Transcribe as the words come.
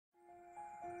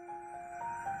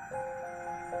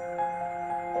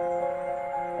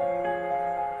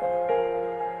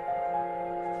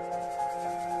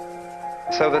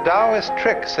So the Taoist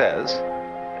trick says,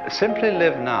 simply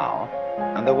live now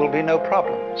and there will be no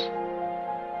problems.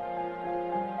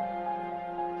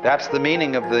 That's the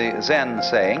meaning of the Zen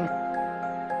saying,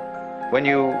 when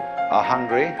you are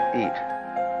hungry, eat.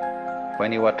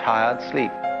 When you are tired,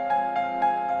 sleep.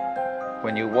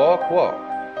 When you walk, walk.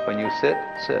 When you sit,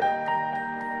 sit.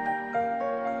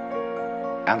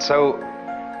 And so,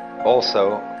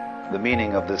 also, the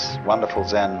meaning of this wonderful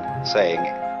Zen saying,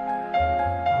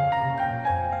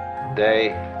 day,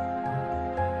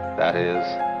 that is,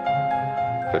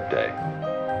 good day.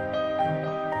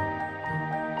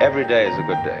 Every day is a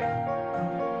good day.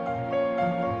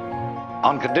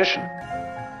 On condition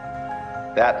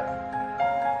that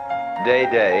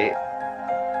day,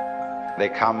 they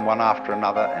come one after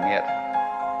another, and yet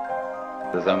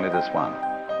there's only this one.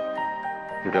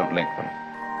 You don't link them.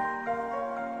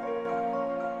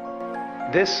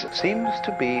 This seems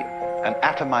to be an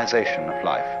atomization of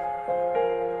life.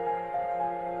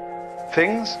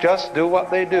 Things just do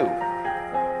what they do.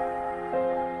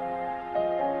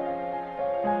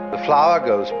 The flower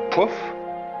goes poof,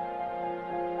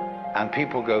 and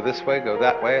people go this way, go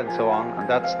that way, and so on, and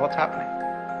that's what's happening.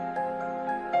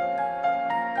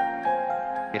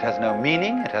 It has no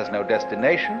meaning, it has no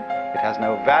destination, it has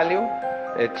no value,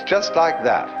 it's just like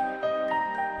that.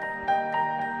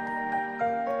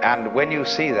 And when you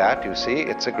see that, you see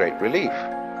it's a great relief.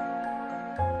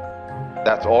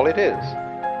 That's all it is.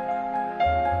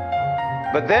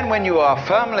 But then when you are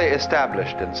firmly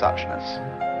established in suchness,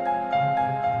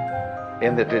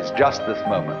 in that it's just this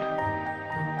moment,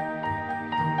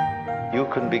 you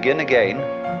can begin again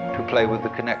to play with the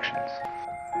connections.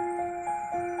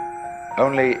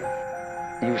 Only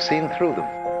you've seen through them.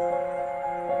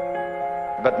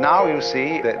 But now you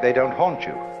see that they don't haunt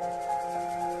you.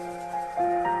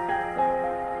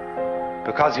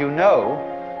 Because you know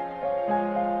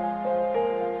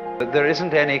that there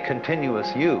isn't any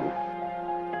continuous you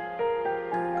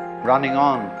running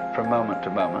on from moment to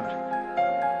moment,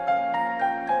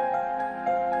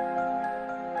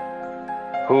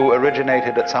 who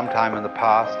originated at some time in the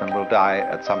past and will die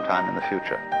at some time in the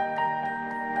future.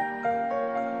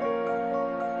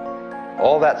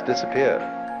 All that's disappeared.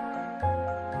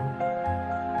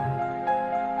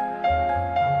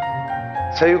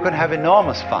 So you can have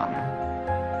enormous fun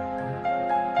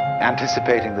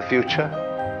anticipating the future,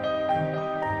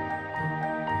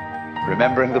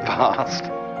 remembering the past,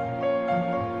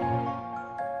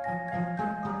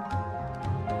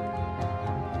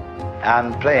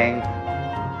 and playing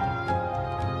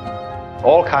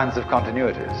all kinds of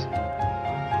continuities.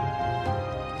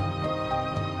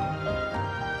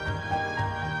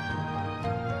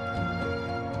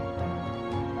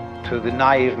 To the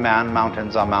naive man,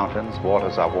 mountains are mountains,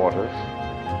 waters are waters.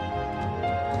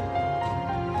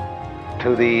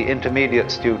 To the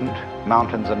intermediate student,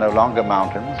 mountains are no longer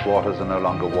mountains, waters are no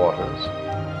longer waters.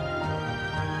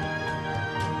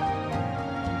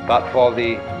 But for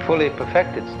the fully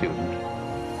perfected student,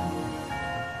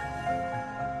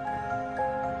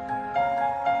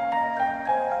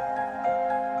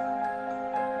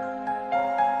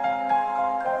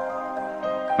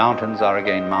 mountains are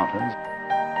again mountains,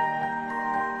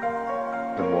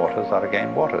 and waters are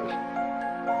again waters.